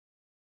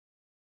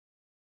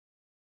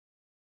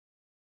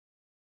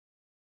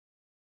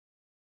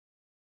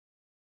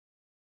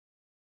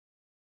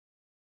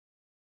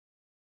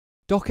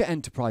Docker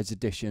Enterprise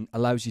Edition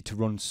allows you to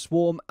run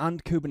Swarm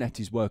and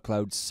Kubernetes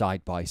workloads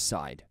side by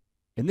side.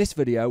 In this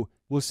video,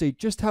 we'll see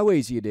just how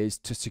easy it is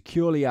to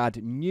securely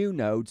add new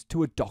nodes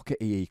to a Docker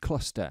EE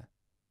cluster.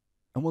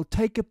 And we'll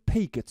take a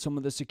peek at some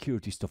of the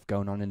security stuff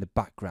going on in the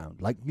background,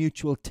 like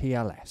mutual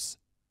TLS.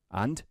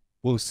 And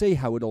we'll see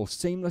how it all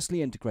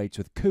seamlessly integrates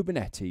with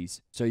Kubernetes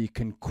so you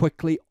can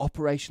quickly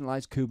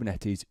operationalize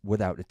Kubernetes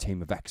without a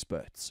team of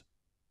experts.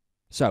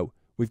 So,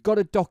 we've got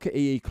a Docker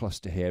EE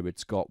cluster here.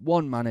 It's got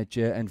one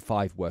manager and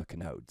 5 worker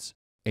nodes.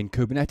 In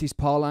Kubernetes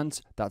parlance,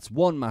 that's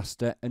one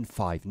master and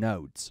 5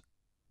 nodes.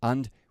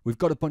 And we've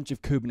got a bunch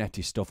of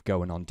Kubernetes stuff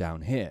going on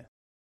down here.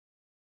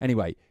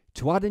 Anyway,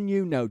 to add a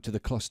new node to the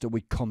cluster,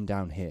 we come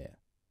down here.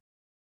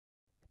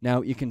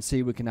 Now you can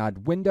see we can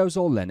add Windows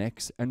or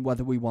Linux and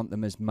whether we want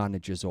them as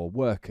managers or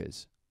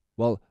workers.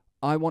 Well,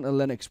 I want a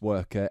Linux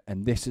worker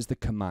and this is the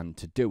command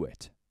to do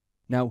it.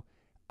 Now,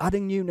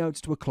 adding new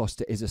nodes to a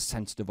cluster is a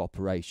sensitive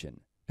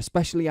operation,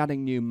 especially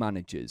adding new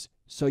managers,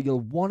 so you'll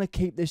want to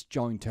keep this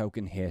join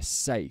token here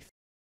safe.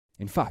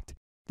 In fact,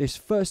 this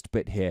first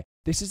bit here,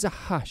 this is a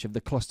hash of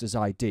the cluster's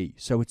ID,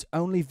 so it's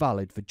only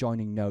valid for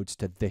joining nodes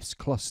to this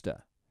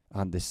cluster.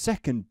 And the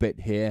second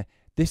bit here,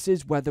 this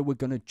is whether we're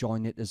going to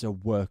join it as a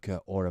worker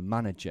or a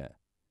manager.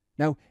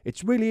 Now,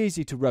 it's really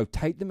easy to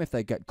rotate them if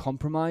they get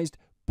compromised,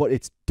 but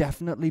it's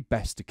definitely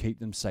best to keep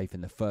them safe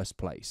in the first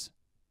place.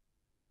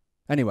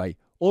 Anyway,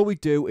 all we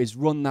do is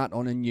run that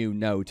on a new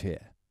node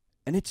here.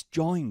 And it's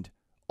joined.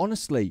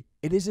 Honestly,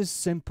 it is as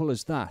simple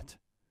as that.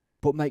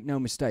 But make no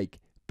mistake,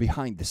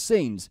 behind the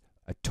scenes,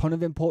 a ton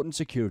of important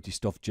security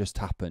stuff just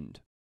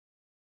happened.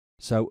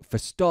 So, for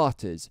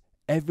starters,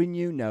 every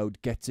new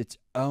node gets its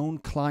own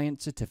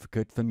client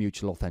certificate for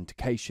mutual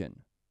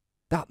authentication.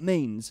 That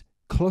means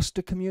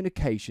cluster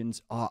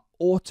communications are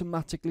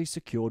automatically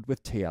secured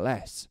with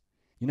TLS.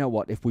 You know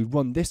what, if we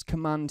run this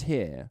command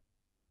here,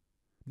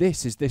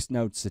 this is this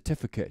node's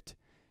certificate.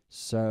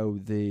 So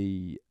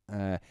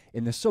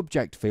in the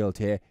subject field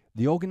here,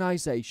 the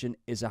organization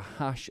is a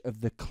hash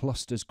of the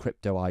cluster's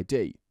crypto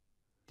ID.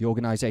 The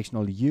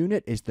organizational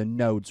unit is the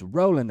node's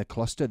role in the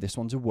cluster. This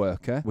one's a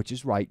worker, which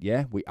is right,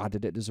 yeah, we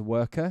added it as a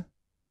worker.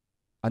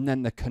 And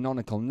then the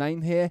canonical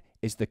name here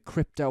is the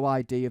crypto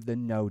ID of the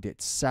node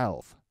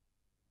itself.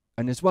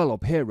 And as well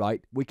up here,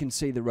 right, we can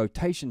see the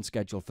rotation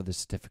schedule for the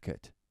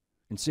certificate.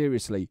 And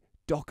seriously,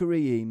 Docker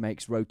EE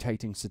makes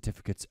rotating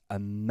certificates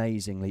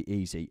amazingly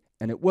easy,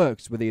 and it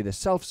works with either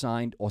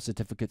self-signed or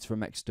certificates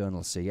from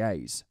external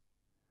CAs.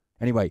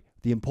 Anyway,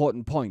 the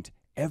important point,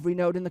 every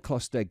node in the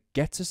cluster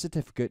gets a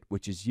certificate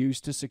which is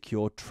used to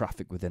secure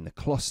traffic within the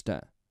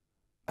cluster.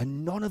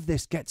 And none of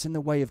this gets in the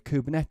way of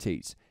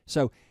Kubernetes.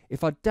 So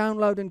if I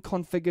download and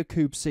configure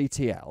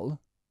kubectl,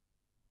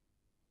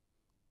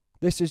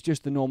 this is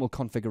just the normal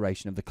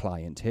configuration of the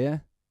client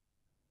here.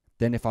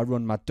 Then if I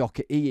run my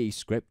Docker EE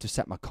script to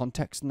set my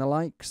context and the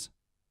likes,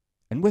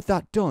 and with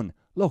that done,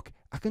 look,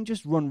 I can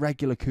just run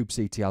regular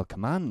kubectl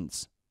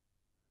commands.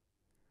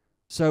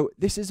 So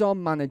this is our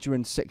manager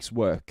and 6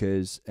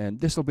 workers, and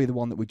this will be the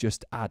one that we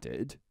just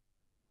added,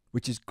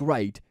 which is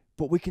great,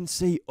 but we can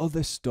see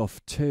other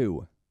stuff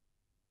too.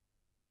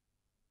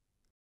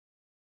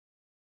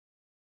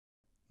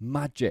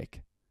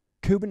 Magic.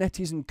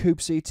 Kubernetes and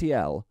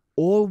kubectl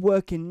all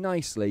working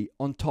nicely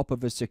on top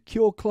of a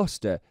secure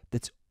cluster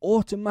that's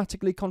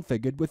automatically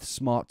configured with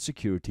smart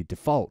security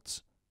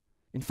defaults.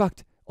 In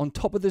fact, on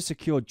top of the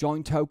secure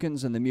join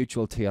tokens and the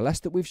mutual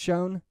TLS that we've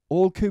shown,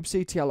 all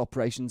kubectl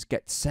operations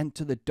get sent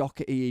to the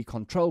Docker EE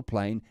control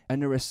plane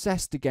and are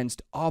assessed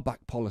against RBAC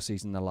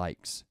policies and the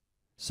likes.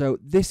 So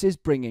this is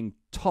bringing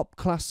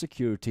top-class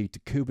security to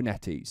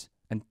Kubernetes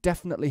and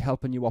definitely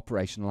helping you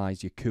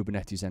operationalize your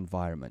Kubernetes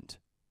environment.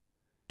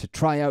 To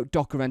try out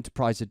Docker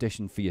Enterprise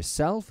Edition for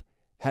yourself,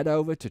 head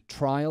over to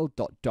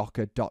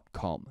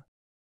trial.docker.com.